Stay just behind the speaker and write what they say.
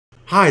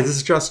Hi, this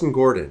is Justin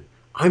Gordon.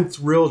 I'm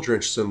thrilled you're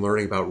interested in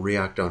learning about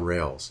React on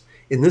Rails.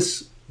 In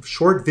this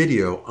short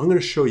video, I'm going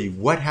to show you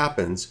what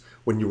happens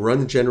when you run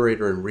the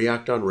generator in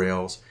React on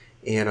Rails,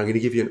 and I'm going to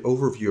give you an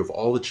overview of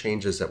all the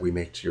changes that we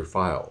make to your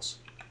files.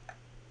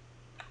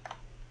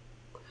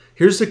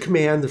 Here's the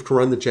command to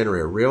run the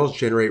generator: Rails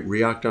generate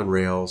React on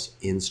Rails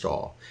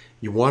install.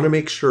 You want to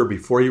make sure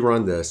before you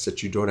run this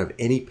that you don't have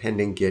any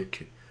pending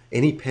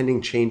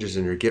changes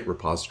in your Git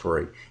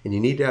repository, and you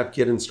need to have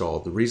Git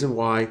installed. The reason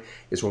why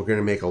is we're going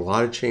to make a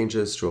lot of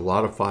changes to a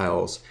lot of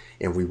files,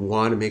 and we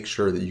want to make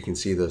sure that you can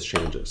see those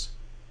changes.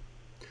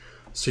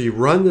 So you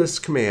run this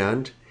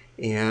command,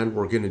 and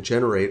we're going to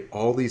generate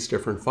all these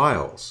different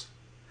files.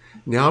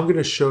 Now I'm going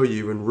to show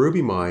you in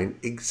RubyMine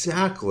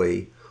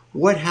exactly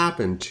what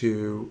happened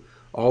to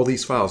all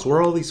these files. What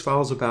are all these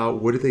files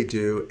about? What do they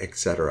do,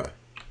 etc.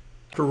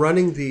 For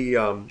running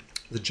the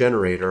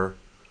generator,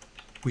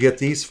 we get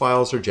these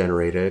files are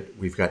generated.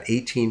 We've got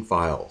 18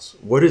 files.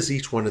 What does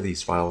each one of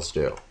these files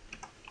do?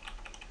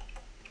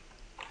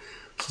 So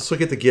let's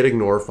look at the git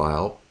ignore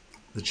file.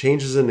 The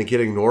changes in the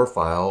git ignore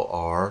file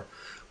are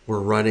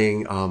we're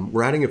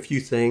adding a few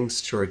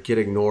things to our git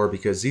ignore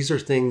because these are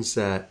things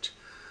that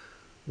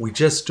we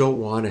just don't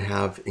want to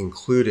have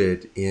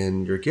included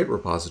in your Git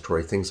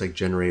repository. Things like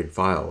generated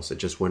files. It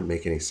just wouldn't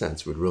make any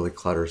sense. It would really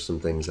clutter some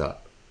things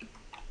up.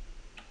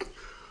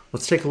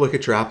 Let's take a look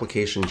at your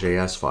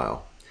application.js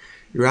file.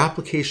 Your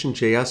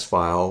application.js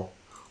file,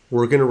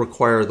 we're going to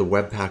require the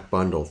Webpack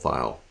bundle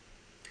file.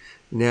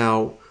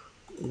 Now,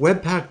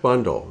 Webpack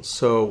bundle.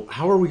 So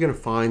how are we going to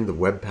find the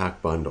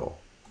Webpack bundle?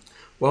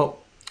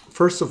 Well,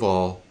 first of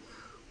all,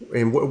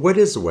 and what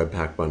is the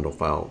Webpack bundle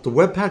file? The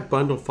Webpack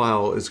bundle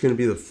file is going to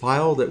be the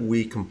file that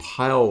we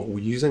compile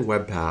using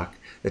Webpack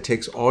that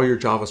takes all your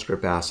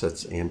JavaScript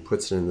assets and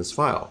puts it in this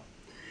file.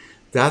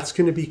 That's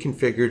going to be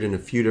configured in a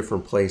few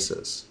different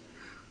places.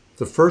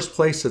 The first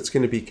place that's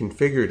going to be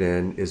configured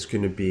in is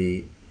going to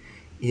be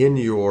in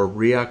your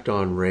React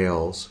on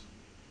Rails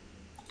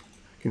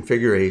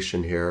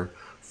configuration here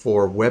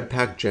for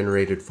Webpack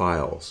generated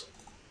files,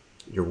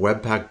 your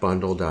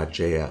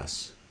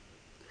webpackbundle.js.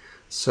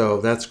 So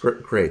that's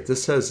great.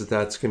 This says that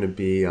that's going to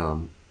be,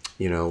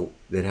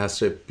 it has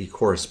to be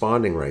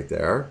corresponding right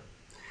there.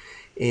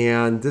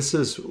 And this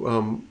is,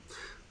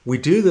 we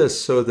do this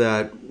so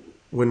that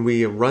when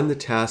we run the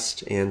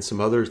test and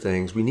some other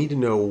things, we need to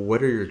know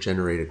what are your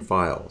generated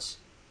files.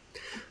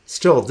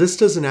 Still, this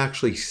doesn't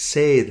actually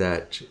say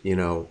that,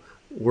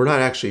 we're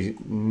not actually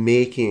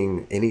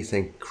making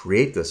anything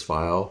create this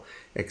file,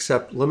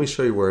 except let me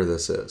show you where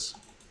this is.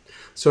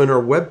 So in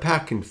our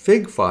Webpack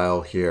config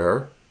file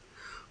here,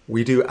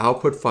 we do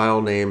output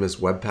file name as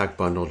Webpack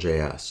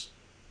bundle.js.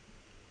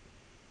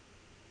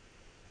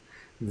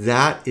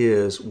 That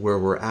is where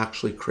we're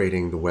actually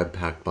creating the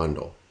Webpack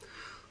bundle.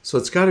 So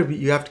it's got to be,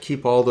 you have to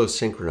keep all those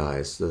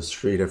synchronized, those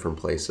three different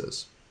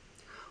places.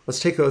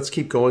 Let's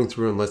keep going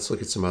through and let's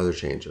look at some other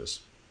changes.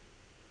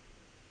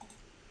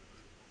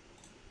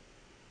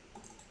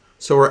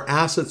 So our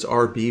assets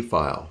RB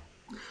file.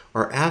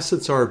 Our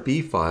assets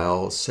RB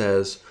file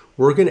says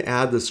we're going to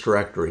add this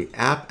directory,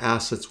 app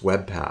assets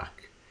webpack,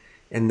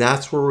 and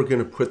that's where we're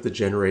going to put the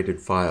generated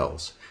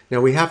files.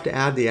 Now we have to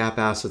add the app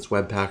assets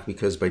webpack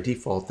because by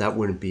default that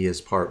wouldn't be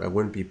part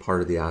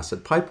of the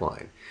asset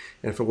pipeline.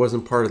 And if it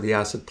wasn't part of the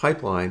asset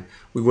pipeline,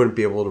 we wouldn't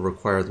be able to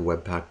require the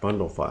Webpack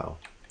bundle file.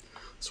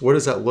 So what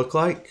does that look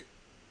like?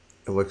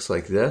 It looks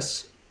like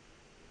this.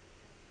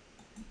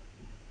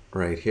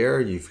 Right here,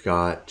 you've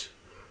got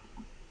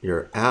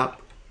your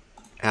app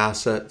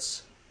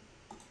assets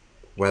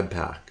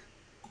Webpack.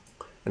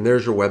 And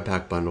there's your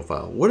Webpack bundle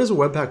file. What does a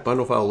Webpack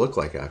bundle file look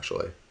like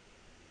actually?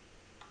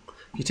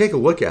 If you take a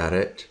look at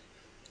it,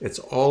 it's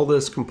all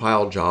this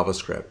compiled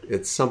JavaScript.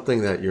 It's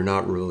something that you're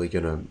not really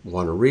going to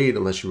want to read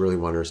unless you really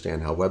want to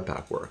understand how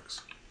Webpack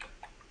works.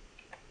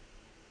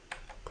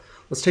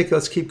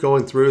 Let's keep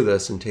going through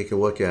this and take a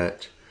look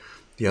at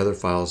the other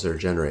files that are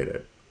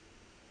generated.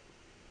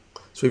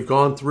 So we've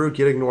gone through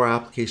git ignore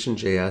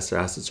application.js,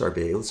 assets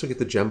RB. Let's look at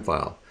the gem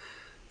file.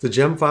 The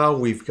gem file,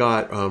 we've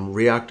got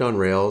React on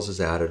Rails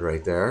is added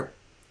right there.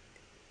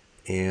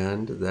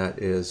 And that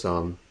is...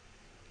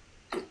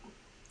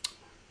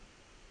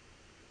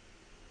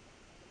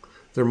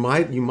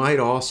 you might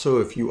also,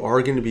 if you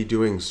are going to be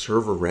doing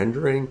server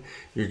rendering,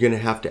 you're going to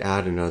have to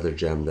add another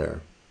gem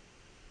there.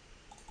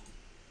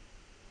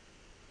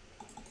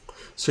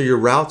 So your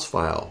routes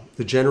file,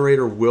 the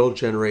generator will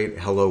generate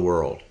hello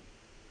world.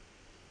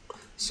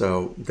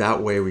 So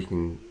that way we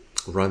can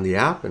run the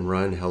app and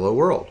run hello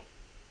world.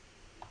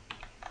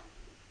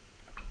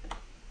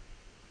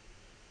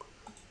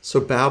 So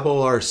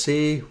Babel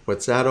RC,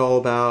 what's that all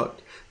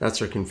about?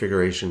 That's our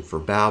configuration for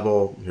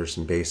Babel. Here's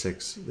some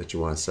basics that you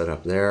want to set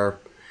up there.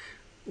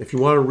 If you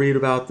want to read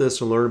about this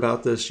or learn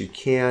about this, you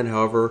can.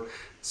 However,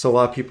 so a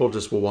lot of people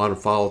just will want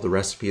to follow the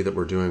recipe that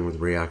we're doing with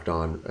React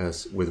on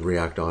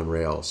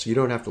Rails. So you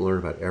don't have to learn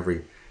about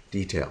every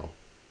detail.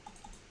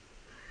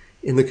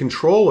 In the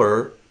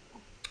controller,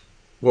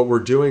 what we're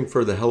doing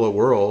for the hello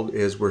world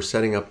is we're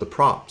setting up the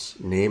props.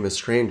 Name is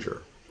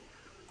stranger.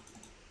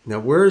 Now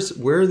where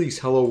are these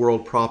hello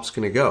world props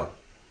going to go?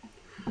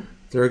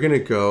 They're going to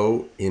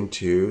go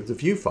into the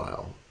view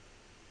file.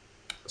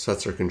 So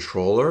that's our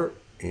controller,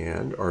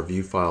 and our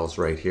view file's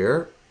right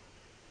here.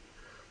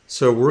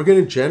 So we're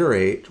going to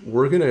generate,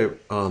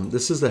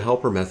 this is the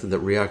helper method that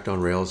React on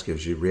Rails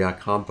gives you,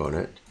 React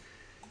component.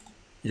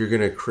 You're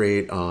going to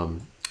create, the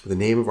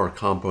name of our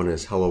component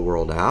is Hello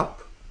World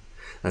App.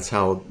 That's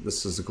how,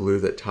 this is the glue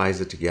that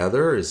ties it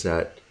together, is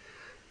that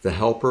the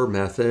helper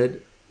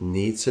method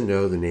needs to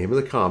know the name of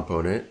the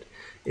component.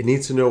 It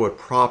needs to know what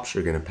props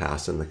you're going to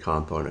pass in the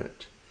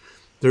component.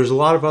 There's a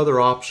lot of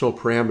other optional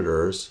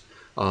parameters,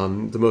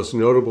 the most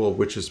notable of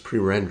which is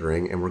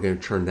pre-rendering, and we're going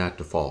to turn that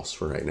to false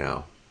for right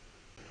now.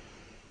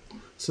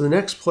 So the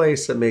next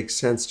place that makes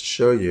sense to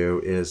show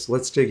you is,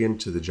 let's dig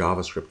into the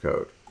JavaScript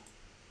code.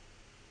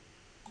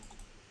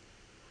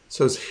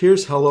 So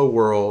here's hello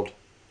world.jsx.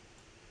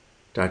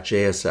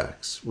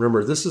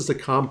 Remember, this is the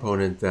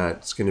component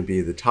that's going to be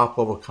the top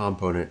level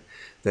component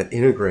that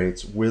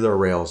integrates with our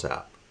Rails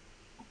app.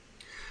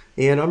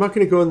 And I'm not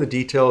going to go into the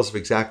details of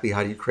exactly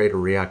how do you create a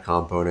React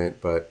component,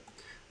 but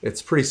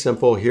it's pretty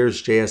simple.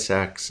 Here's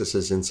JSX. This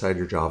is inside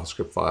your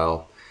JavaScript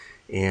file,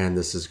 and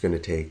this is going to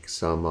take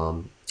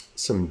some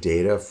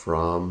data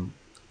from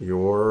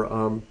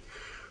your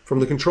from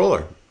the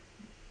controller.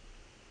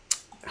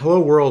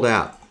 Hello World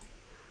app.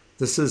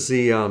 This is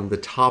the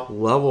top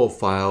level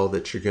file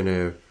that you're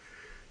gonna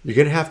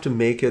have to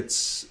make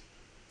it.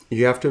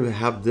 You have to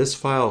have this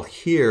file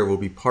here will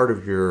be part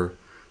of your.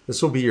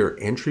 This will be your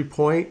entry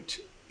point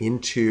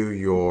into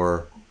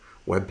your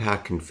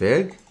Webpack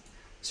config.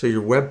 So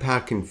your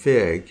Webpack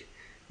config,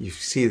 you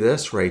see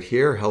this right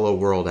here, Hello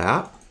World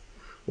app.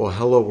 Well,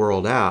 Hello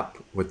World app,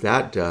 what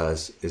that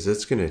does is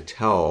it's going to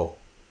tell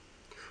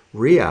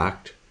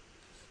React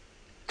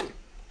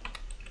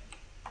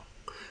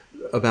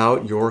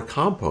about your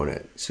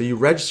component. So you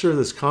register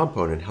this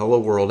component, Hello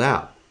World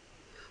app.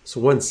 So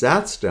once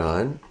that's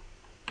done,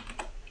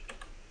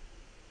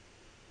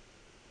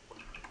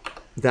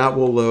 that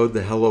will load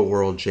the Hello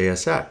World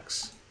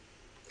JSX.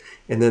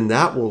 And then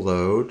that will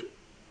load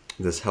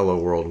this Hello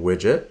World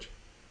widget.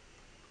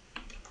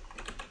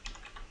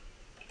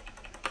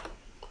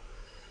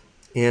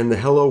 And the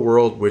Hello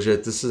World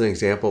widget, this is an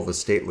example of a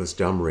stateless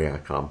dumb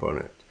React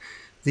component.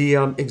 The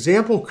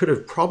example could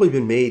have probably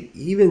been made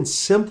even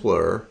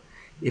simpler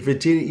if it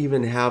didn't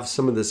even have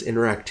some of this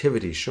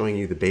interactivity showing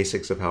you the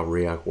basics of how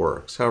React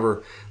works.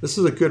 However, this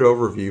is a good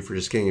overview for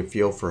just getting a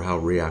feel for how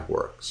React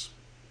works.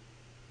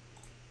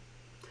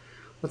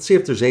 Let's see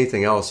if there's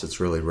anything else that's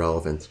really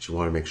relevant that you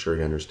want to make sure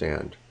you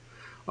understand.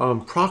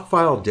 Proc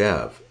File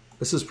Dev,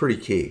 this is pretty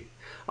key.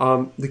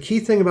 The key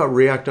thing about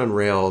React on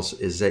Rails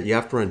is that you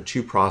have to run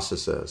two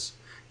processes.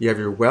 You have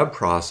your web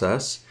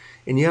process,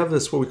 and you have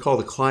this, what we call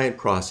the client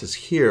process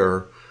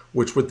here,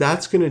 which what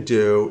that's going to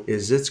do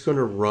is it's going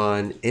to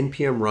run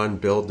npm run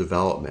build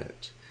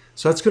development.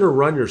 So that's going to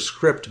run your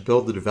script to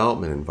build the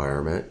development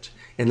environment,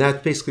 and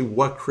that's basically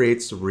what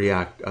creates the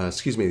React,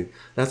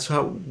 that's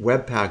how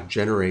Webpack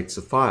generates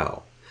the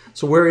file.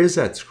 So where is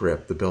that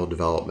script, the build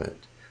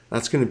development?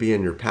 That's going to be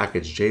in your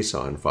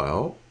package.json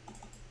file,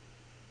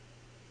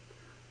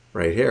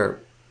 right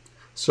here.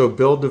 So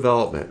build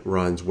development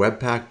runs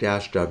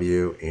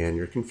webpack-w and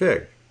your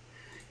config.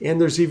 And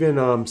there's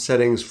even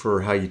settings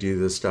for how you do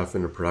this stuff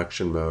in a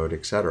production mode,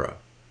 etc.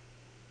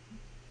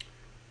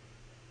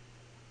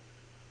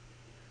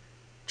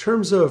 In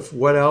terms of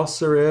what else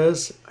there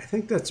is, I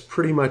think that's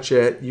pretty much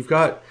it. You've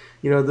got,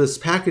 this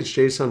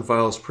package.json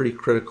file is pretty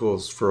critical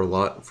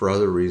for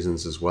other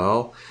reasons as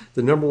well.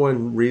 The number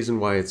one reason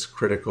why it's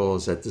critical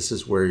is that this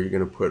is where you're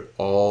going to put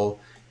all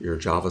your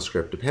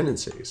JavaScript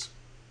dependencies.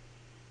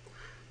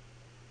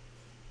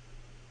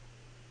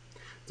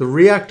 The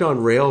React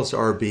on Rails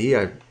RB,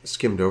 I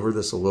skimmed over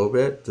this a little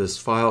bit, this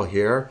file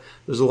here.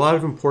 There's a lot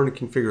of important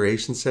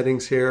configuration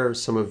settings here,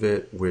 some of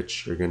it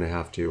which you're going to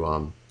have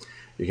to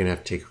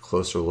take a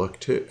closer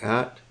look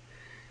at.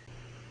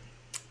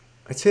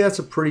 I'd say that's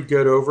a pretty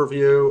good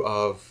overview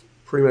of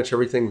pretty much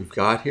everything we've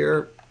got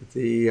here.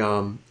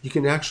 You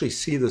can actually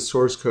see the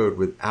source code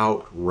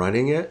without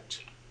running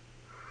it,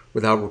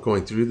 without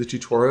going through the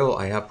tutorial.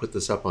 I have put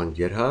this up on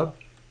GitHub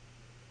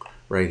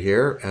right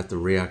here at the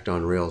React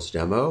on Rails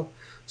demo.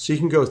 So you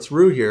can go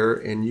through here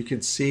and you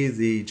can see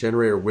the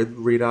generator with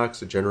Redux,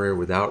 the generator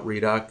without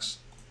Redux.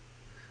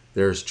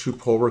 There's two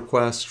pull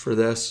requests for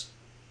this.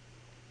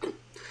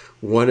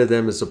 One of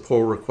them is a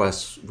pull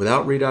request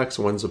without Redux,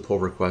 one's a pull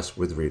request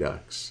with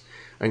Redux.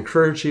 I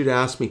encourage you to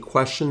ask me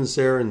questions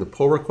there in the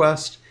pull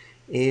request,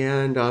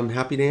 and I'm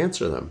happy to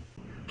answer them.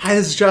 Hi,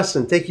 this is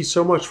Justin. Thank you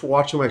so much for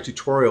watching my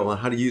tutorial on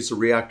how to use the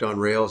React on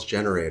Rails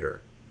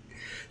generator.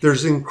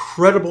 There's an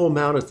incredible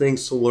amount of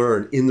things to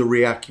learn in the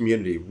React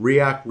community.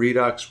 React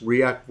Redux,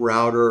 React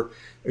Router,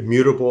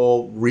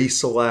 Immutable,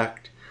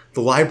 Reselect.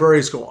 The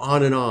libraries go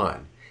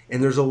on.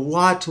 And there's a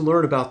lot to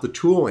learn about the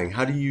tooling.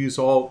 How to use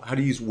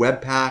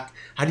Webpack,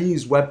 how to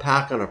use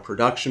Webpack on a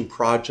production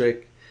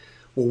project.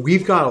 Well,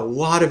 we've got a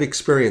lot of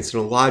experience in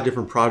a lot of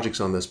different projects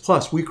on this.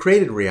 Plus, we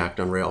created React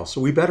on Rails, so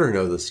we better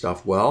know this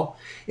stuff well.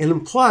 And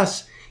then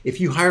plus, If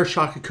you hire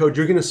Shaka Code,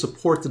 you're going to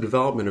support the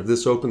development of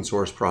this open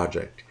source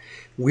project.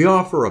 We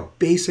offer a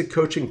basic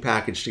coaching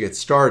package to get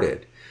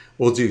started.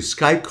 We'll do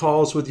Skype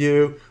calls with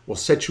you. We'll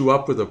set you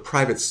up with a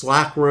private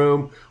Slack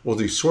room. We'll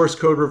do source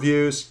code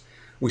reviews.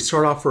 We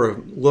start off for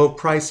a low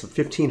price of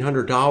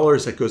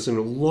 $1,500. That goes in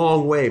a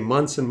long way,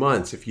 months and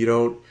months, if you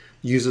don't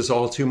use us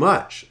all too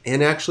much.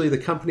 And actually, the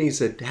companies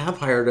that have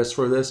hired us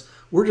for this,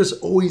 we're just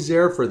always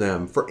there for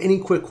them for any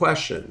quick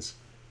questions.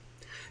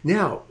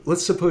 Now,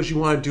 let's suppose you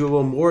want to do a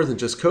little more than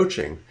just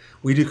coaching.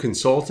 We do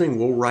consulting.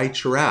 We'll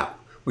write your app.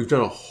 We've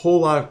done a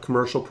whole lot of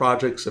commercial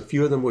projects, a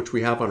few of them which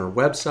we have on our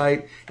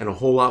website, and a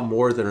whole lot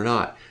more that are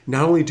not.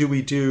 Not only do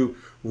we do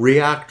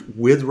React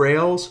with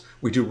Rails,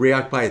 we do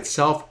React by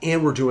itself,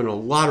 and we're doing a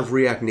lot of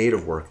React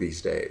Native work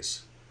these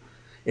days.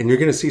 And you're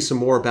going to see some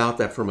more about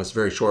that from us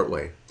very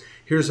shortly.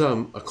 Here's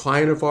a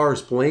client of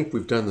ours, Blink.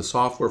 We've done the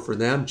software for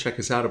them. Check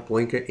us out at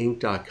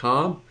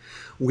blinkainc.com.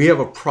 We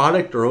have a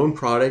product, our own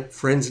product,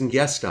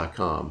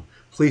 friendsandguests.com.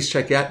 Please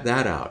check that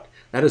out.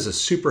 That is a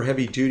super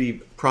heavy duty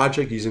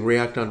project using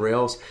React on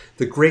Rails.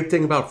 The great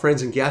thing about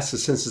Friends and Guests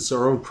is since it's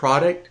our own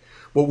product,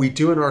 what we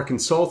do in our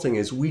consulting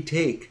is we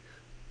take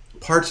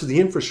parts of the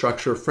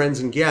infrastructure of Friends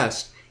and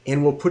Guests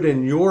and we'll put it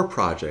in your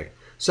project.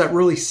 So that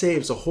really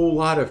saves a whole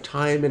lot of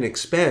time and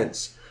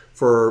expense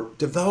for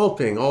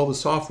developing all the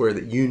software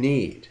that you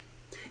need.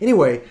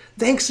 Anyway,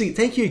 thank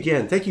you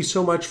again. Thank you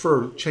so much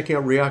for checking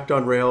out React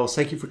on Rails.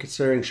 Thank you for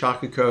considering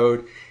Shaka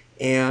Code.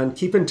 And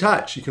keep in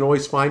touch. You can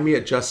always find me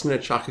at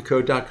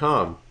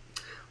justin@shakacode.com.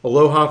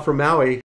 Aloha from Maui.